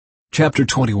Chapter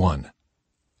 21.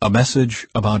 A Message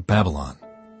About Babylon.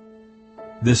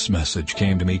 This message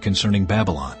came to me concerning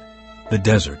Babylon, the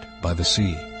desert by the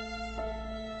sea.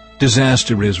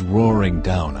 Disaster is roaring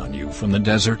down on you from the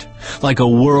desert, like a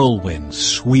whirlwind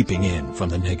sweeping in from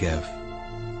the Negev.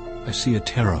 I see a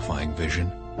terrifying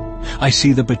vision. I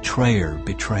see the betrayer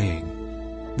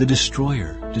betraying, the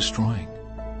destroyer destroying.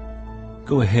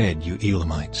 Go ahead, you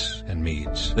Elamites and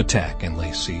Medes, attack and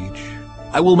lay siege.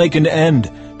 I will make an end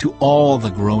to all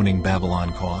the groaning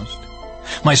Babylon caused.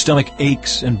 My stomach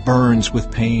aches and burns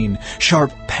with pain.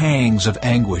 Sharp pangs of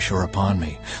anguish are upon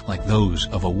me, like those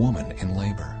of a woman in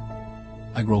labor.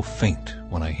 I grow faint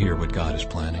when I hear what God is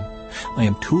planning. I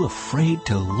am too afraid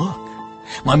to look.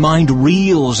 My mind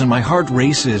reels and my heart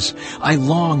races. I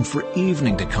long for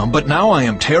evening to come, but now I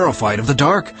am terrified of the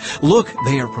dark. Look,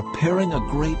 they are preparing a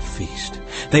great feast.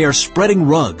 They are spreading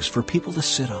rugs for people to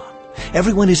sit on.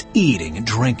 Everyone is eating and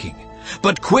drinking.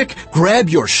 But quick, grab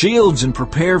your shields and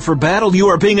prepare for battle. You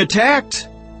are being attacked.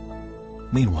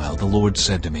 Meanwhile, the Lord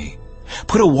said to me,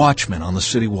 put a watchman on the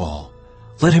city wall.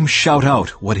 Let him shout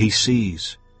out what he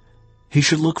sees. He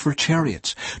should look for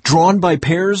chariots, drawn by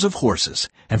pairs of horses,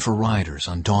 and for riders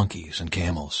on donkeys and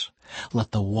camels.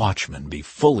 Let the watchman be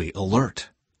fully alert.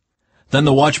 Then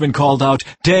the watchman called out,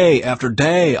 day after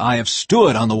day I have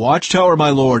stood on the watchtower, my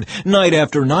lord. Night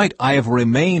after night I have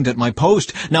remained at my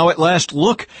post. Now at last,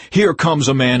 look, here comes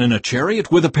a man in a chariot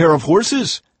with a pair of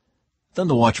horses. Then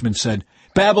the watchman said,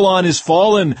 Babylon is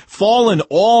fallen, fallen.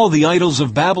 All the idols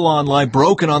of Babylon lie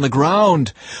broken on the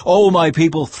ground. O my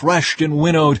people, threshed and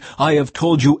winnowed, I have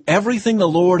told you everything the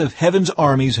Lord of heaven's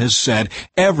armies has said,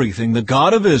 everything the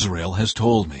God of Israel has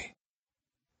told me.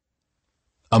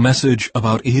 A message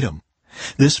about Edom.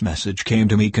 This message came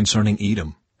to me concerning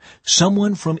Edom.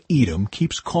 Someone from Edom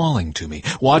keeps calling to me,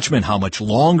 Watchman, how much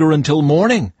longer until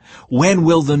morning? When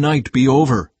will the night be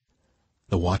over?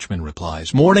 The watchman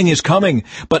replies, Morning is coming,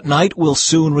 but night will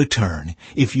soon return.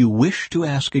 If you wish to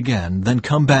ask again, then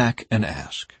come back and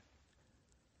ask.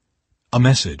 A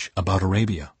message about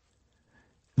Arabia.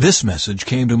 This message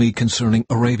came to me concerning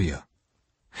Arabia.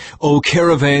 O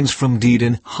caravans from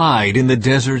Dedan, hide in the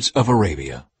deserts of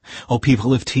Arabia. O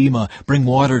people of Tema, bring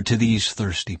water to these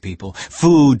thirsty people,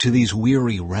 food to these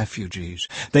weary refugees.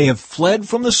 They have fled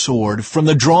from the sword, from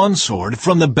the drawn sword,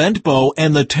 from the bent bow,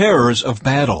 and the terrors of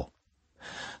battle.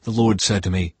 The Lord said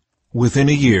to me, Within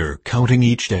a year, counting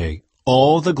each day,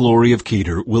 all the glory of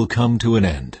Kedar will come to an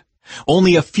end.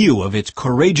 Only a few of its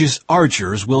courageous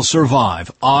archers will survive.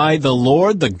 I, the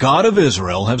Lord, the God of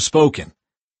Israel, have spoken.